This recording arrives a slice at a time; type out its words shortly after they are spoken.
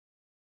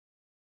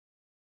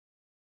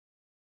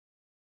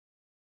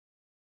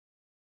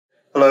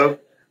Hello,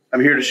 I'm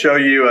here to show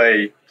you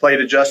a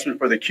plate adjustment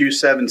for the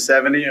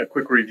Q770, a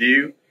quick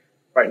review.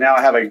 Right now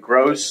I have a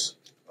gross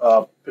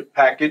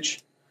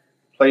package.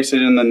 Place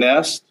it in the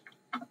nest,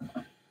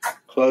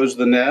 close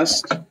the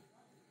nest.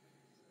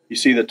 You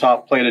see the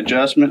top plate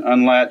adjustment,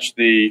 unlatch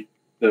the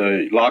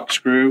lock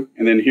screw,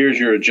 and then here's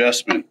your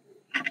adjustment.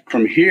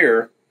 From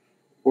here,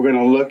 we're going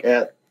to look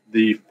at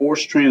the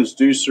force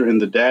transducer in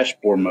the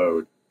dashboard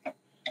mode.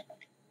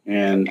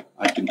 And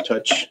I can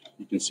touch,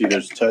 you can see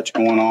there's touch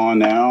going on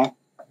now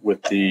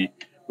with the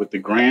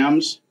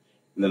grams,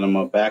 and then I'm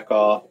going to back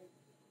off.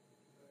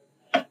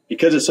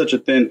 Because it's such a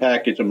thin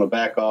package, I'm going to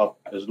back off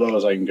as low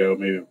as I can go,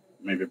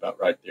 maybe about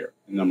right there,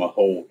 and then I'm going to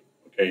hold,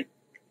 okay?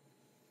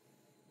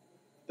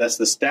 That's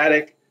the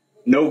static,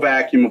 no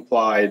vacuum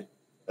applied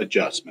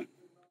adjustment.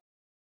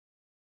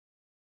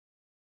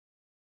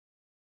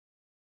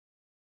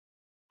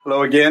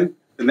 Hello again.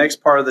 The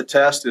next part of the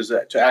test is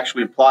to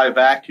actually apply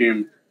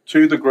vacuum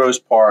to the gross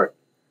part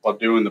while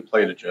doing the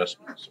plate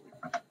adjustments.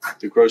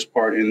 The gross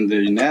part in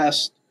the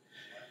nest,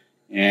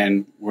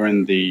 and we're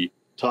in the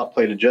top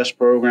plate adjust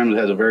program that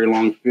has a very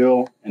long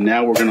fill, and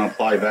now we're going to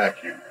apply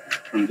vacuum.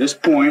 From this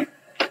point,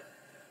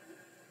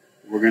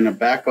 we're going to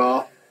back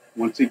off.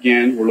 Once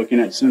again, we're looking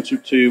at sensor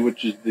 2,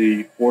 which is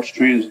the force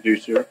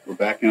transducer. We're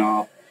backing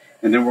off,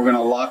 and then we're going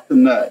to lock the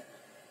nut.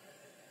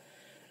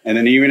 And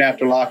then even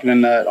after locking the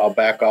nut, I'll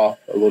back off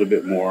a little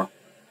bit more,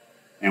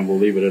 and we'll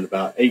leave it at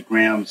about 8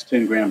 grams,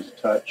 10 grams of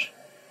touch,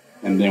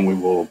 and then we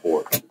will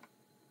abort.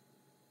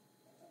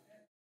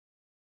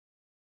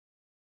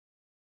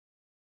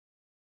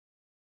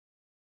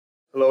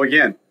 Hello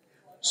again.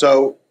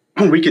 So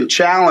we can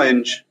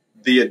challenge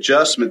the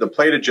adjustment, the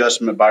plate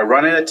adjustment, by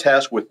running a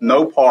test with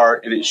no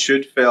part, and it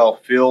should fail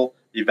fill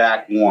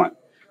evac 1.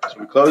 So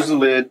we close the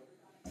lid,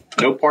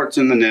 no parts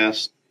in the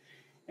nest,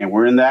 and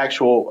we're in the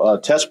actual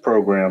test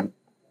program,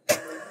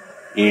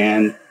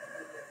 and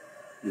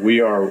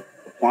we are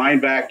applying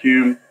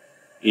vacuum,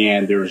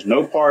 and there's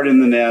no part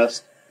in the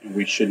nest, and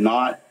we should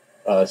not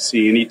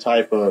see any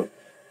type of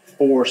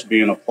force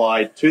being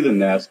applied to the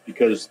nest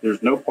because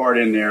there's no part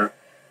in there.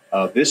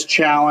 This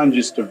challenge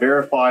is to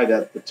verify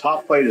that the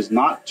top plate is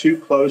not too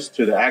close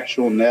to the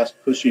actual nest,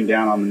 pushing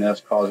down on the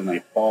nest, causing a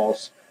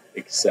false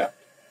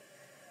accept.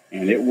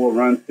 And it will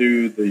run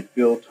through the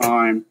fill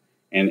time,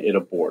 and it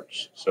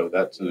aborts. So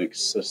that's a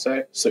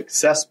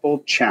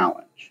successful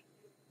challenge.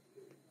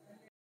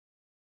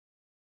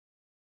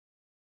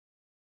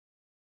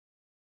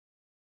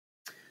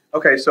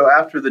 Okay, so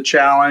after the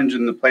challenge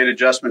and the plate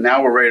adjustment,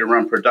 now we're ready to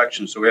run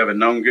production. So we have a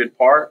known good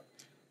part,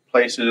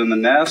 place it in the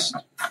nest,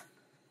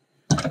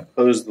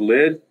 close the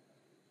lid,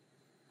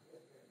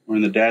 we're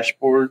in the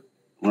dashboard,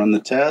 run the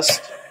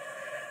test,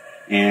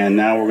 and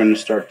now we're going to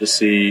start to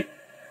see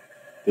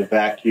the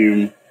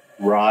vacuum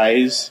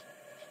rise,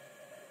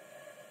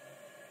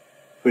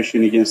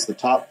 pushing against the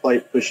top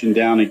plate, pushing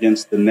down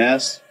against the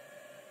nest,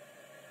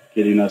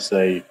 getting us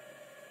a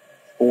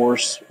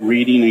force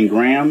reading in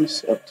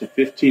grams up to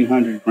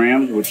 1,500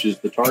 grams, which is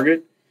the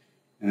target,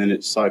 and then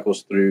it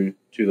cycles through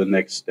to the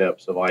next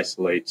steps of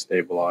isolate,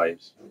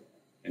 stabilize,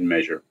 and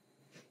measure.